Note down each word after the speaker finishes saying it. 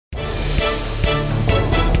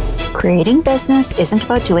Creating business isn't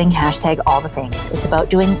about doing hashtag all the things. It's about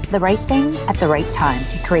doing the right thing at the right time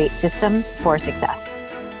to create systems for success.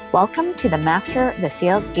 Welcome to the Master the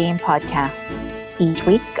Sales Game podcast. Each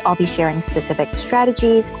week, I'll be sharing specific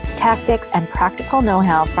strategies, tactics, and practical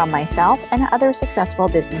know-how from myself and other successful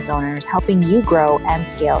business owners, helping you grow and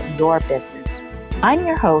scale your business. I'm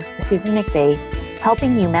your host, Susan McVeigh,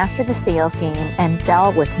 helping you master the sales game and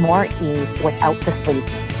sell with more ease without the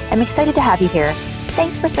sleaze. I'm excited to have you here.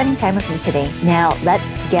 Thanks for spending time with me today. Now,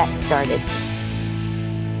 let's get started.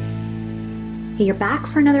 Hey, you're back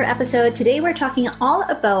for another episode. Today, we're talking all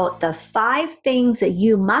about the 5 things that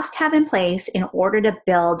you must have in place in order to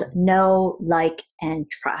build know, like, and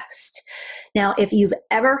trust. Now, if you've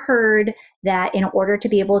ever heard that in order to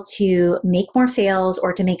be able to make more sales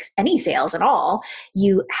or to make any sales at all,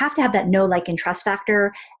 you have to have that know, like, and trust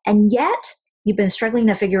factor, and yet you've been struggling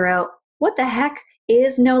to figure out what the heck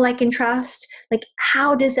is know, like, and trust? Like,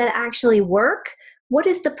 how does that actually work? What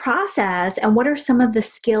is the process? And what are some of the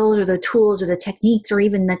skills or the tools or the techniques or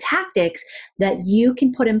even the tactics that you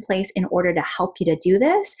can put in place in order to help you to do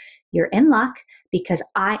this? You're in luck, because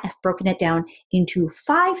I have broken it down into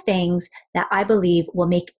 5 things that I believe will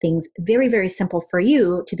make things very, very simple for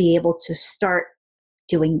you to be able to start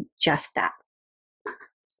doing just that.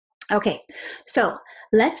 Okay, so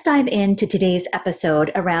let's dive into today's episode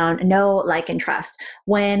around know, like, and trust.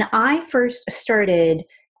 When I first started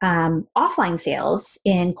offline sales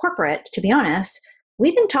in corporate, to be honest,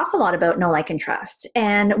 we didn't talk a lot about know, like, and trust.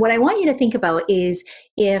 And what I want you to think about is,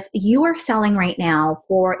 if you are selling right now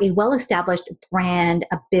for a well-established brand,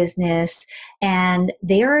 a business, and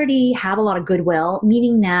they already have a lot of goodwill,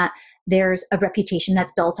 meaning that there's a reputation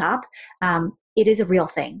that's built up, it is a real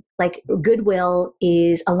thing. Like, goodwill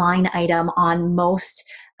is a line item on most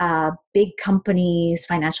big companies'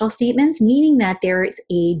 financial statements, meaning that there is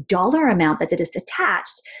a dollar amount that is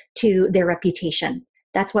attached to their reputation.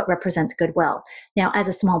 That's what represents goodwill. Now, as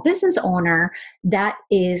a small business owner, that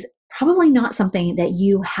is probably not something that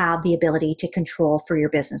you have the ability to control for your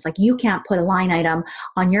business. Like, you can't put a line item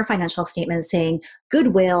on your financial statement saying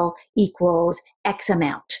goodwill equals X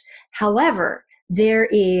amount. However, there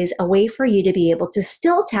is a way for you to be able to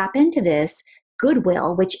still tap into this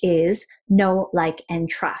goodwill, which is know, like, and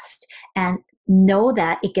trust, and know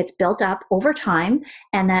that it gets built up over time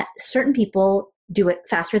and that certain people do it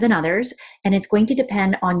faster than others. And it's going to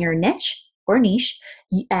depend on your niche or niche,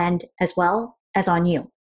 and as well as on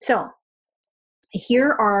you. So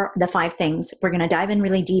here are the 5 things. We're going to dive in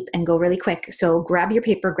really deep and go really quick. So grab your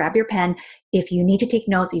paper, grab your pen. If you need to take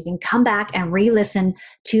notes, you can come back and re-listen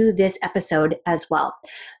to this episode as well.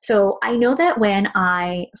 So I know that when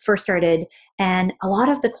I first started, and a lot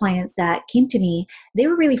of the clients that came to me, they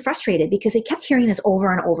were really frustrated because they kept hearing this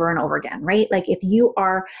over and over and over again, right? Like, if you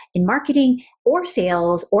are in marketing or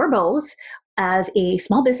sales or both, as a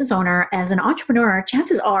small business owner, as an entrepreneur,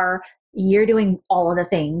 chances are you're doing all of the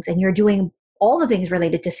things, and you're doing all the things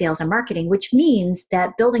related to sales and marketing, which means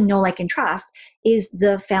that building know, like, and trust is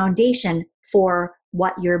the foundation for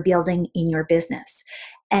what you're building in your business.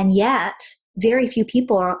 And yet, very few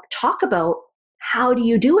people talk about, how do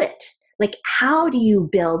you do it? Like, how do you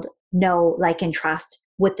build know, like, and trust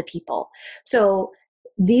with the people? So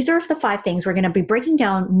these are the 5 things. We're going to be breaking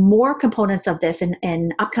down more components of this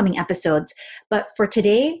in upcoming episodes. But for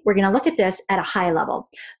today, we're going to look at this at a high level.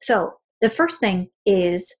 So the first thing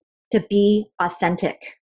is to be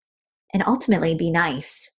authentic and ultimately be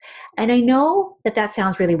nice. And I know that that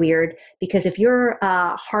sounds really weird, because if you're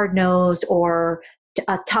hard-nosed or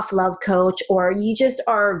a tough love coach, or you just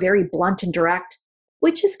are very blunt and direct,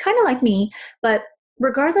 which is kind of like me, but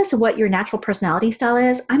regardless of what your natural personality style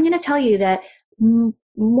is, I'm going to tell you that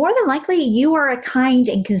more than likely you are a kind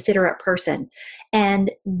and considerate person. And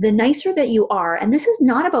the nicer that you are, and this is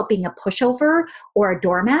not about being a pushover or a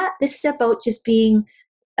doormat, this is about just being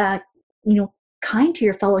kind to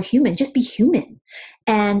your fellow human. Just be human.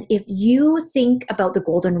 And if you think about the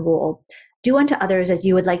golden rule, do unto others as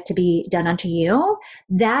you would like to be done unto you,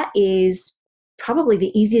 that is probably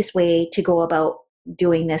the easiest way to go about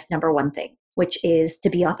doing this number 1 thing, which is to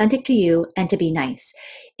be authentic to you and to be nice.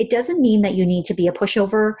 It doesn't mean that you need to be a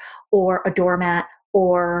pushover or a doormat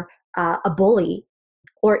or a bully,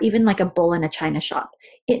 or even like a bull in a china shop.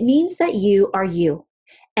 It means that you are you,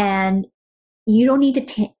 and you don't need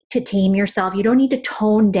to tame yourself. You don't need to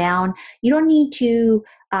tone down. You don't need to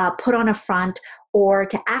put on a front or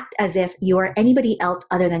to act as if you are anybody else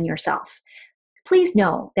other than yourself. Please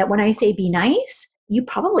know that when I say be nice, you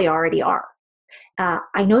probably already are.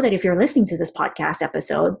 I know that if you're listening to this podcast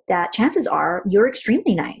episode, that chances are you're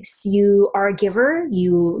extremely nice. You are a giver,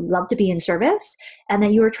 you love to be in service, and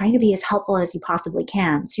that you are trying to be as helpful as you possibly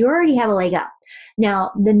can. So you already have a leg up.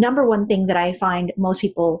 Now, the number one thing that I find most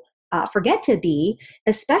people forget to be,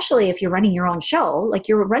 especially if you're running your own show, like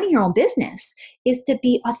you're running your own business, is to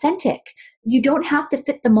be authentic. You don't have to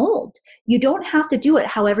fit the mold. You don't have to do it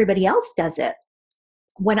how everybody else does it.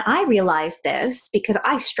 When I realized this, because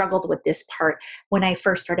I struggled with this part when I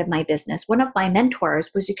first started my business, one of my mentors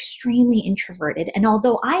was extremely introverted. And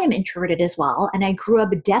although I am introverted as well, and I grew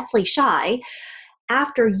up deathly shy,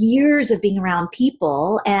 after years of being around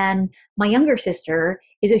people, and my younger sister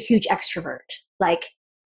is a huge extrovert, like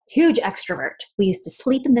huge extrovert. We used to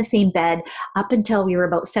sleep in the same bed up until we were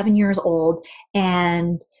about 7 years old.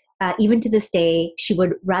 And even to this day, she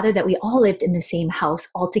would rather that we all lived in the same house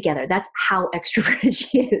all together. That's how extroverted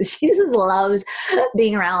she is. She just loves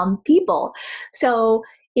being around people. So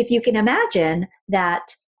if you can imagine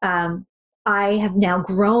that, I have now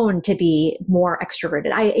grown to be more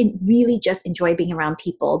extroverted. I really just enjoy being around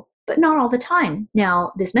people, but not all the time.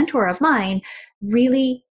 Now, this mentor of mine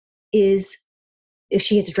really is,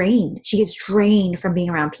 she gets drained. She gets drained from being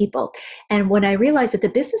around people. And when I realized that the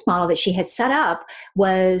business model that she had set up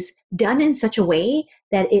was done in such a way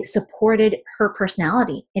that it supported her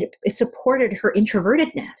personality, it supported her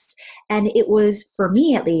introvertedness. And it was, for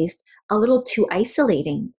me at least, a little too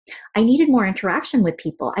isolating. I needed more interaction with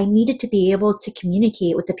people. I needed to be able to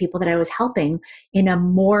communicate with the people that I was helping in a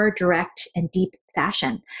more direct and deep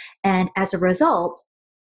fashion. And as a result,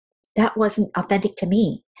 that wasn't authentic to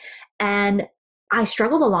me. And I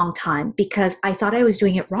struggled a long time because I thought I was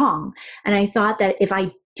doing it wrong. And I thought that if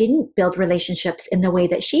I didn't build relationships in the way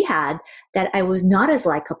that she had, that I was not as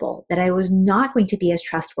likable, that I was not going to be as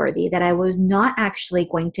trustworthy, that I was not actually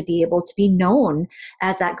going to be able to be known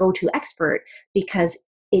as that go-to expert because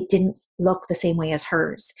it didn't look the same way as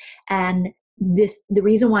hers. And the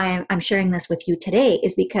reason why I'm sharing this with you today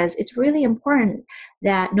is because it's really important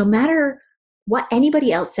that no matter what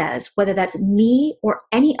anybody else says, whether that's me or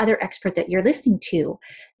any other expert that you're listening to,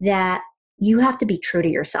 that you have to be true to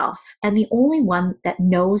yourself. And the only one that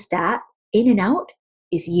knows that in and out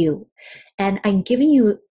is you. And I'm giving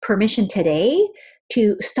you permission today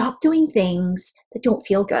to stop doing things that don't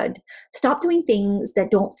feel good. Stop doing things that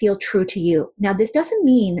don't feel true to you. Now, this doesn't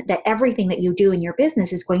mean that everything that you do in your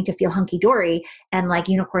business is going to feel hunky-dory and like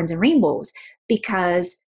unicorns and rainbows,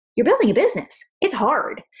 because you're building a business. It's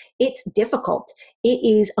hard. It's difficult. It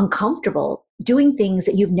is uncomfortable doing things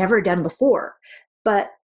that you've never done before. But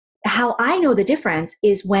how I know the difference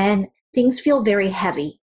is when things feel very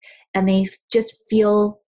heavy and they just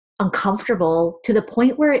feel uncomfortable to the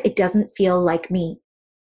point where it doesn't feel like me.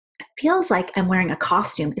 It feels like I'm wearing a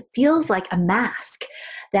costume. It feels like a mask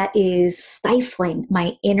that is stifling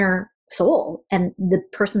my inner soul and the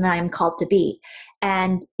person that I'm called to be.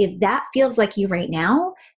 And if that feels like you right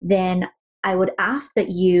now, then I would ask that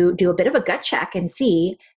you do a bit of a gut check and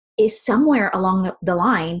see, is somewhere along the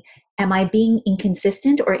line, am I being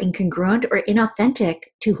inconsistent or incongruent or inauthentic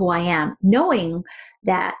to who I am? Knowing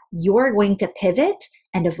that you're going to pivot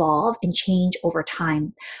and evolve and change over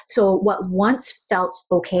time. So what once felt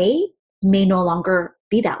okay may no longer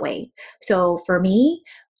be that way. So for me,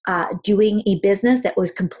 doing a business that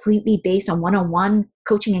was completely based on one-on-one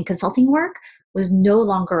coaching and consulting work was no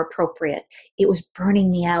longer appropriate. It was burning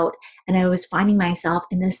me out. And I was finding myself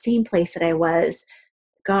in the same place that I was,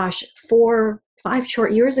 4-5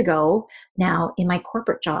 short years ago now in my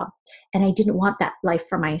corporate job. And I didn't want that life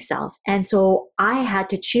for myself. And so I had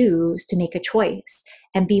to choose to make a choice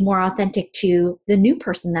and be more authentic to the new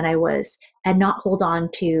person that I was and not hold on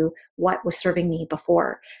to what was serving me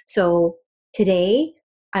before. So today,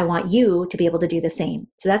 I want you to be able to do the same.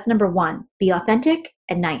 So that's number one, be authentic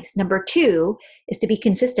and nice. Number two is to be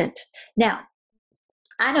consistent. Now,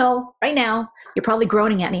 I know right now you're probably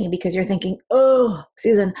groaning at me because you're thinking, oh,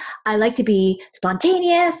 Susan, I like to be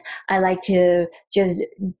spontaneous. I like to just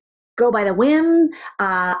go by the whim.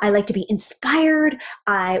 I like to be inspired.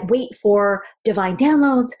 I wait for divine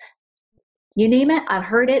downloads. You name it, I've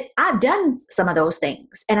heard it. I've done some of those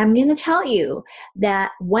things. And I'm going to tell you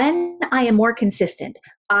that when I am more consistent,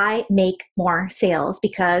 I make more sales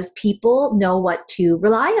because people know what to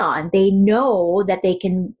rely on. They know that they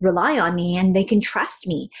can rely on me and they can trust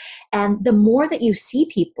me. And the more that you see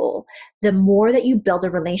people, the more that you build a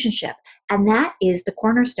relationship. And that is the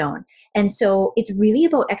cornerstone. And so it's really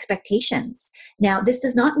about expectations. Now, this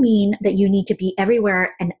does not mean that you need to be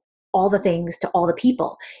everywhere and all the things to all the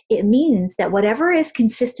people. It means that whatever is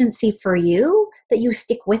consistency for you, that you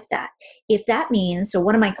stick with that. If that means, so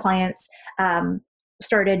one of my clients,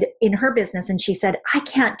 started in her business, and she said, I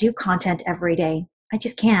can't do content every day. I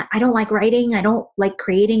just can't. I don't like writing. I don't like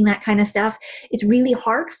creating that kind of stuff. It's really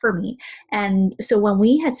hard for me. And so when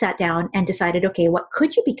we had sat down and decided, okay, what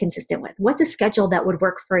could you be consistent with? What's a schedule that would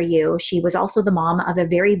work for you? She was also the mom of a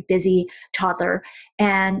very busy toddler.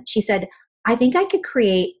 And she said, I think I could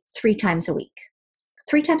create 3 times a week.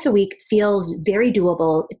 3 times a week feels very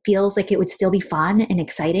doable. It feels like it would still be fun and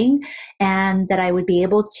exciting, and that I would be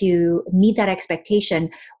able to meet that expectation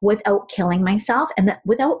without killing myself and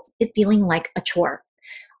without it feeling like a chore.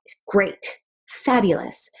 It's great,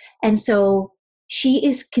 fabulous. And so she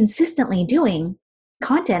is consistently doing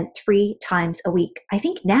content 3 times a week. I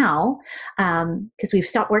think now, because we've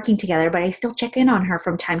stopped working together, but I still check in on her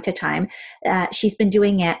from time to time, she's been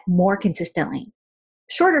doing it more consistently,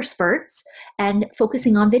 shorter spurts, and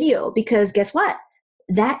focusing on video, because guess what?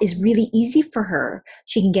 That is really easy for her.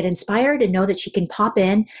 She can get inspired and know that she can pop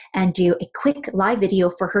in and do a quick live video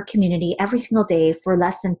for her community every single day for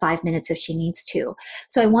less than 5 minutes if she needs to.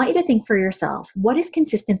 So I want you to think for yourself, what does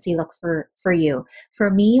consistency look for you? For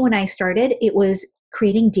me, when I started, it was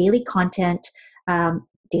creating daily content. And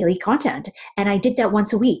I did that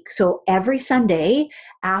once a week. So every Sunday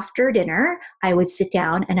after dinner, I would sit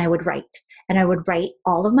down and I would write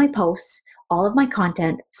all of my posts, all of my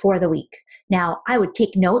content for the week. Now, I would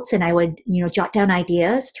take notes and I would, jot down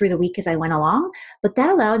ideas through the week as I went along, but that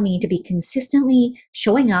allowed me to be consistently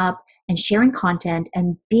showing up and sharing content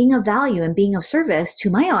and being of value and being of service to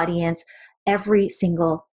my audience every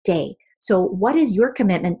single day. So what is your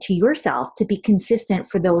commitment to yourself to be consistent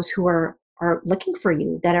for those who are looking for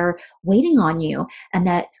you, that are waiting on you, and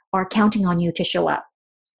that are counting on you to show up?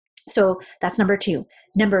 So that's number 2.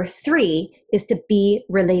 Number 3 is to be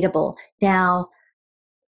relatable. Now,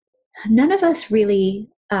 none of us really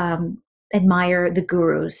admire the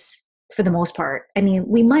gurus for the most part. I mean,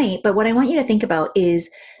 we might, but what I want you to think about is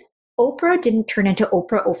Oprah didn't turn into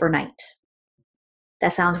Oprah overnight.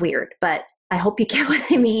 That sounds weird, but I hope you get what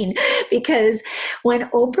I mean, because when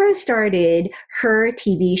Oprah started her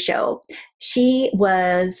TV show, she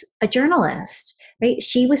was a journalist, right?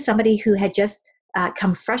 She was somebody who had just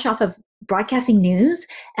come fresh off of broadcasting news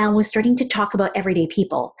and was starting to talk about everyday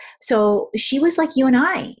people. So she was like you and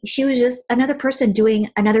I. She was just another person doing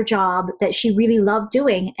another job that she really loved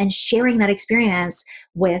doing and sharing that experience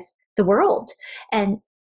with the world. And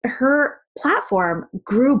her platform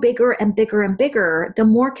grew bigger and bigger and bigger the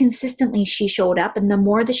more consistently she showed up and the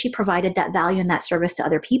more that she provided that value and that service to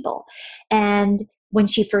other people. And when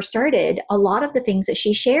she first started, a lot of the things that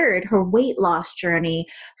she shared, her weight loss journey,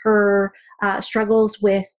 her struggles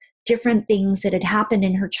with different things that had happened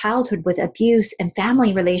in her childhood with abuse and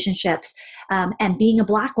family relationships, and being a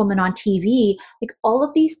Black woman on TV, like all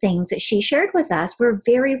of these things that she shared with us were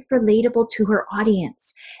very relatable to her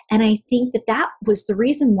audience. And I think that that was the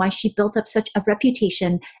reason why she built up such a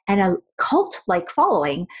reputation and a cult-like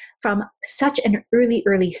following from such an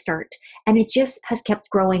early start. And it just has kept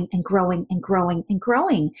growing and growing and growing and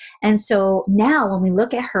growing. And so now when we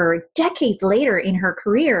look at her decades later in her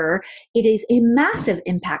career, it is a massive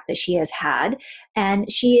impact that she has had.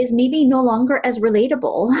 And she is maybe no longer as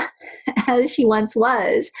relatable as she once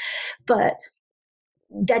was, but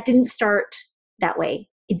that didn't start that way.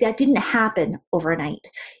 That didn't happen overnight.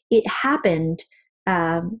 It happened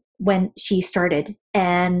when she started,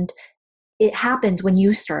 and it happens when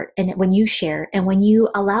you start and when you share and when you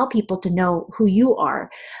allow people to know who you are.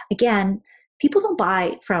 Again, people don't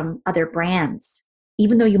buy from other brands.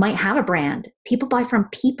 Even though you might have a brand, people buy from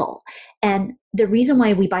people. And the reason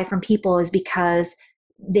why we buy from people is because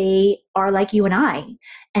they are like you and I.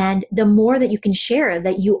 And the more that you can share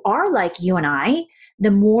that you are like you and I,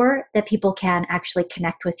 the more that people can actually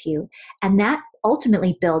connect with you. And that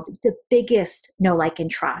ultimately builds the biggest know, like, and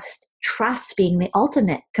trust. Trust being the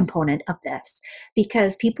ultimate component of this,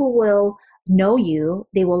 because people will know you,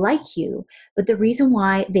 they will like you. But the reason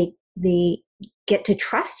why they get to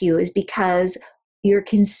trust you is because you're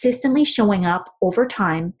consistently showing up over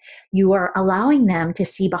time. You are allowing them to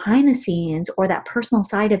see behind the scenes or that personal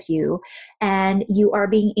side of you, and you are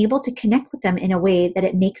being able to connect with them in a way that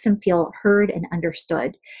it makes them feel heard and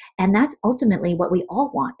understood. And that's ultimately what we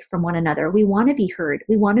all want from one another. We want to be heard.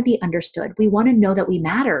 We want to be understood. We want to know that we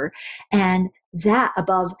matter. And that,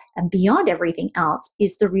 above and beyond everything else,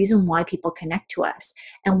 is the reason why people connect to us.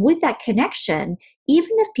 And with that connection,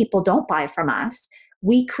 even if people don't buy from us,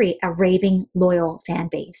 we create a raving loyal fan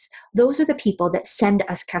base. Those are the people that send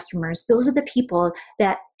us customers. Those are the people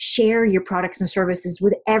that share your products and services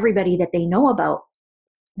with everybody that they know about.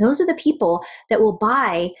 Those are the people that will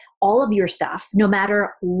buy all of your stuff, no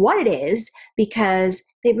matter what it is, because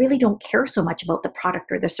they really don't care so much about the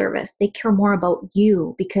product or the service. They care more about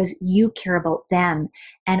you because you care about them.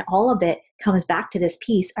 And all of it comes back to this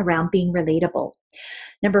piece around being relatable.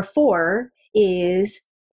 Number 4 is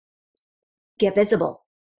get visible.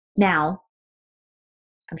 Now,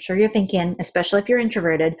 I'm sure you're thinking, especially if you're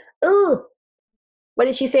introverted, ooh, what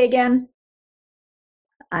did she say again?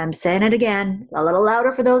 I'm saying it again, a little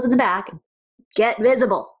louder for those in the back. Get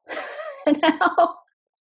visible. now,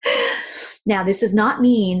 Now, this does not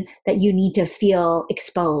mean that you need to feel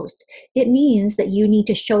exposed. It means that you need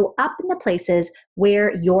to show up in the places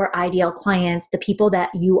where your ideal clients, the people that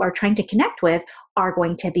you are trying to connect with, are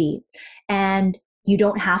going to be. And you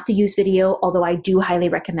don't have to use video, although I do highly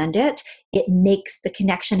recommend it. It makes the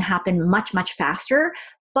connection happen much, much faster.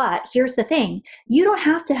 But here's the thing, you don't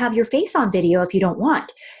have to have your face on video if you don't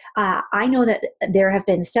want. I know that there have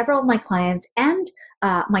been several of my clients and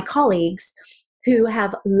my colleagues who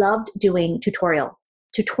have loved doing tutorial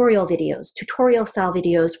videos, tutorial style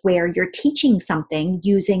videos where you're teaching something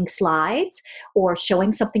using slides or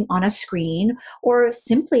showing something on a screen, or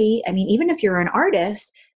simply, I mean, even if you're an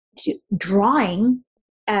artist, drawing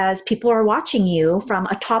as people are watching you from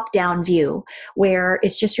a top-down view where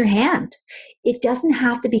it's just your hand. It doesn't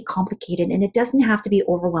have to be complicated, and it doesn't have to be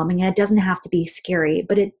overwhelming, and it doesn't have to be scary,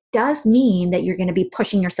 but it does mean that you're going to be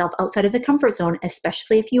pushing yourself outside of the comfort zone,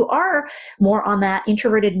 especially if you are more on that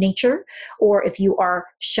introverted nature, or if you are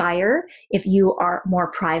shyer, if you are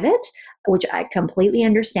more private, which I completely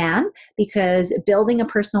understand, because building a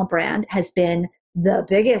personal brand has been the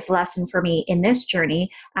biggest lesson for me in this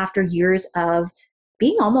journey after years of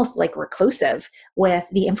being almost like reclusive with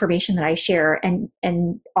the information that I share, and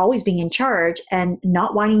always being in charge and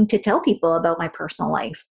not wanting to tell people about my personal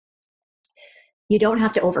life. You don't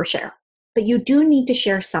have to overshare, but you do need to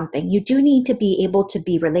share something. You do need to be able to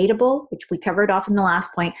be relatable, which we covered off in the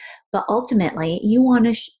last point, but ultimately you want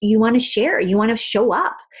to share, you want to show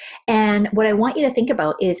up. And what I want you to think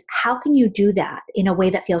about is, how can you do that in a way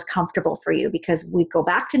that feels comfortable for you? Because we go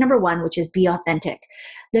back to number 1, which is be authentic.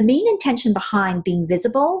 The main intention behind being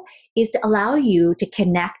visible is to allow you to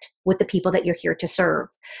connect with the people that you're here to serve.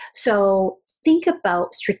 So think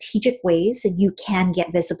about strategic ways that you can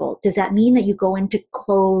get visible. Does that mean that you go into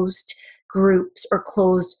closed groups or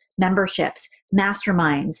closed memberships,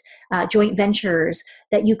 masterminds, joint ventures,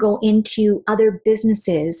 that you go into other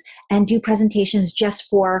businesses and do presentations just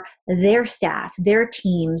for their staff, their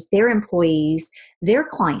teams, their employees, their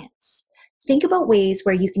clients? Think about ways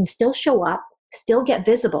where you can still show up, still get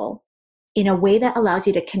visible in a way that allows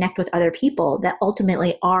you to connect with other people that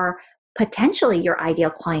ultimately are potentially your ideal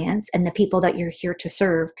clients and the people that you're here to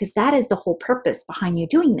serve, because that is the whole purpose behind you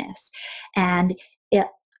doing this. And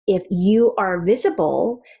if you are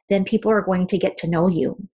visible, then people are going to get to know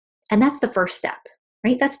you. And that's the first step,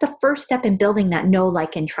 right? That's the first step in building that know,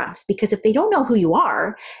 like, and trust. Because if they don't know who you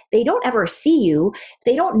are, they don't ever see you,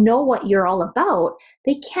 they don't know what you're all about,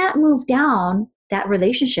 they can't move down that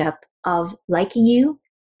relationship of liking you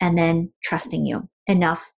and then trusting you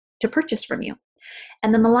enough to purchase from you.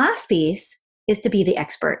 And then the last piece is to be the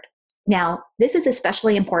expert. Now, this is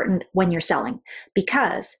especially important when you're selling,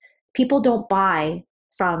 because people don't buy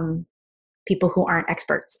from people who aren't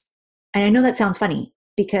experts. And I know that sounds funny,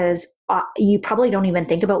 because you probably don't even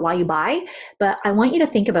think about why you buy, but I want you to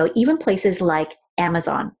think about even places like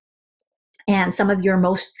Amazon and some of your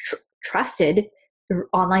most trusted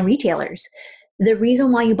online retailers. The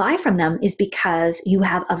reason why you buy from them is because you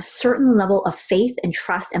have a certain level of faith and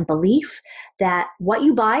trust and belief that what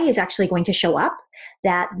you buy is actually going to show up,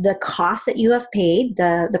 that the cost that you have paid,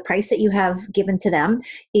 the price that you have given to them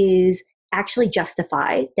is actually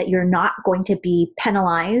justified, that you're not going to be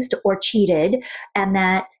penalized or cheated, and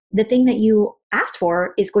that the thing that you asked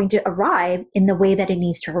for is going to arrive in the way that it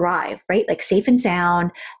needs to arrive, right? Like safe and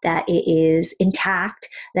sound, that it is intact,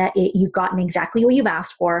 that you've gotten exactly what you've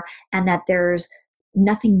asked for, and that there's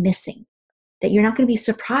nothing missing, that you're not going to be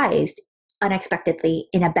surprised unexpectedly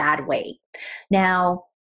in a bad way. Now,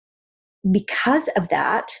 because of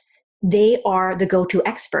that, they are the go-to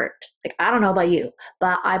expert. Like, I don't know about you,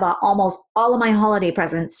 but I bought almost all of my holiday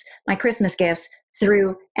presents, my Christmas gifts,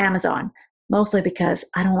 through Amazon, mostly because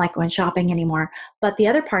I don't like going shopping anymore. But the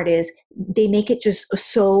other part is they make it just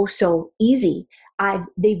so easy.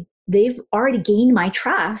 They've already gained my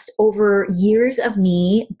trust over years of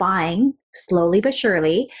me buying slowly but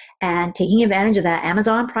surely and taking advantage of that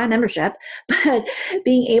Amazon Prime membership, but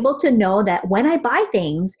being able to know that when I buy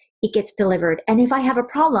things, it gets delivered. And if I have a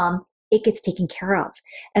problem, it gets taken care of.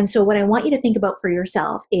 And so what I want you to think about for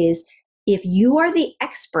yourself is, if you are the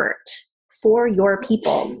expert for your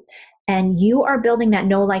people and you are building that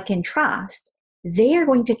know, like, and trust, they are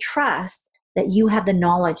going to trust that you have the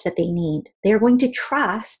knowledge that they need. They're going to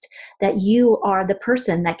trust that you are the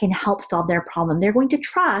person that can help solve their problem. They're going to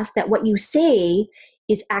trust that what you say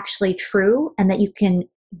is actually true and that you can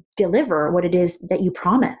deliver what it is that you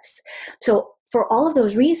promise. So for all of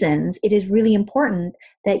those reasons, it is really important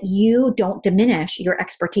that you don't diminish your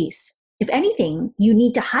expertise. If anything, you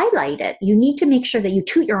need to highlight it. You need to make sure that you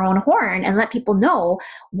toot your own horn and let people know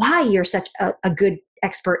why you're such a good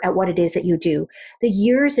expert at what it is that you do. The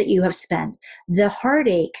years that you have spent, the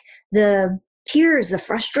heartache, the tears, the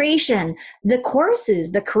frustration, the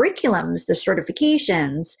courses, the curriculums, the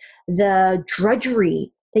certifications, the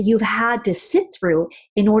drudgery that you've had to sit through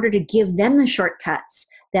in order to give them the shortcuts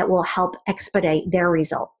that will help expedite their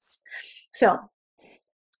results. So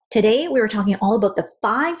today we were talking all about the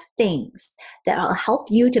 5 things that will help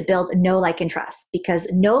you to build know, like, and trust, because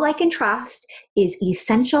know, like, and trust is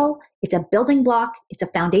essential. It's a building block. It's a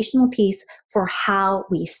foundational piece for how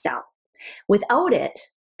we sell. Without it,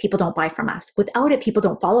 people don't buy from us. Without it, people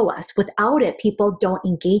don't follow us. Without it, people don't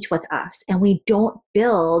engage with us. And we don't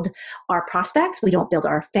build our prospects. We don't build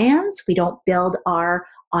our fans. We don't build our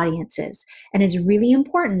audiences. And it's really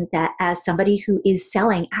important that as somebody who is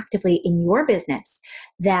selling actively in your business,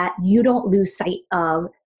 that you don't lose sight of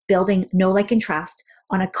building know, like, and trust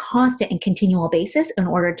on a constant and continual basis in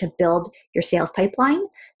order to build your sales pipeline,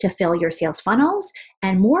 to fill your sales funnels,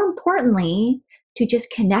 and more importantly, to just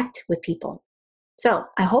connect with people. So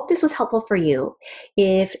I hope this was helpful for you.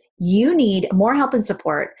 If you need more help and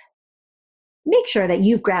support, make sure that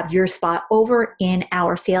you've grabbed your spot over in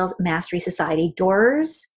our Sales Mastery Society.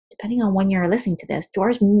 Doors, depending on when you're listening to this,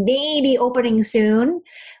 doors may be opening soon,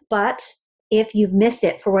 but if you've missed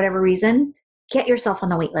it for whatever reason, get yourself on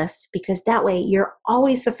the wait list, because that way you're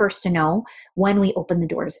always the first to know when we open the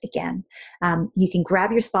doors again. You can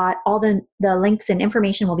grab your spot. All the links and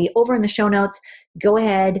information will be over in the show notes. Go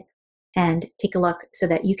ahead and take a look so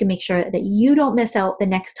that you can make sure that you don't miss out the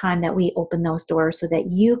next time that we open those doors, so that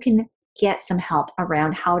you can get some help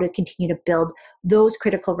around how to continue to build those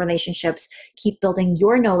critical relationships, keep building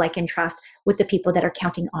your know, like, and trust with the people that are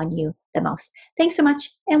counting on you the most. Thanks so much,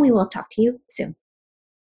 and we will talk to you soon.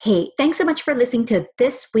 Hey, thanks so much for listening to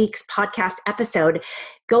this week's podcast episode.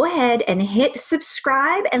 Go ahead and hit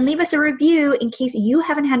subscribe and leave us a review in case you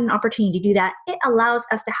haven't had an opportunity to do that. It allows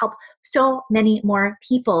us to help so many more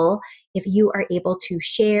people if you are able to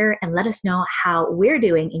share and let us know how we're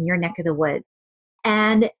doing in your neck of the woods.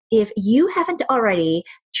 And if you haven't already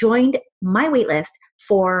joined my waitlist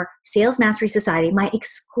for Sales Mastery Society, my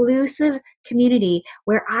exclusive community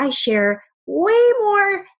where I share way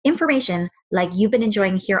more information like you've been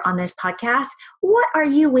enjoying here on this podcast, what are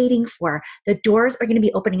you waiting for? The doors are going to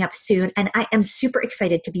be opening up soon, and I am super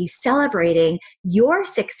excited to be celebrating your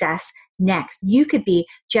success next. You could be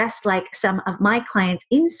just like some of my clients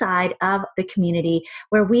inside of the community,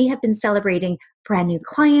 where we have been celebrating brand new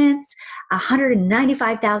clients,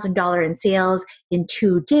 $195,000 in sales in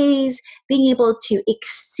 2 days, being able to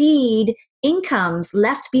exceed incomes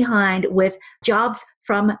left behind with jobs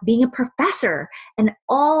from being a professor, and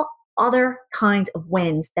all other kinds of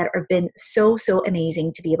wins that have been so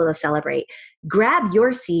amazing to be able to celebrate. Grab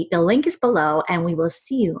your seat. The link is below, and we will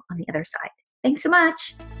see you on the other side. Thanks so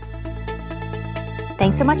much.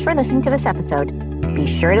 Thanks so much for listening to this episode. Be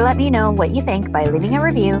sure to let me know what you think by leaving a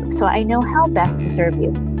review so I know how best to serve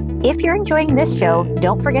you. If you're enjoying this show,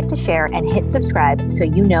 don't forget to share and hit subscribe so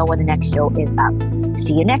you know when the next show is up.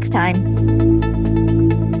 See you next time.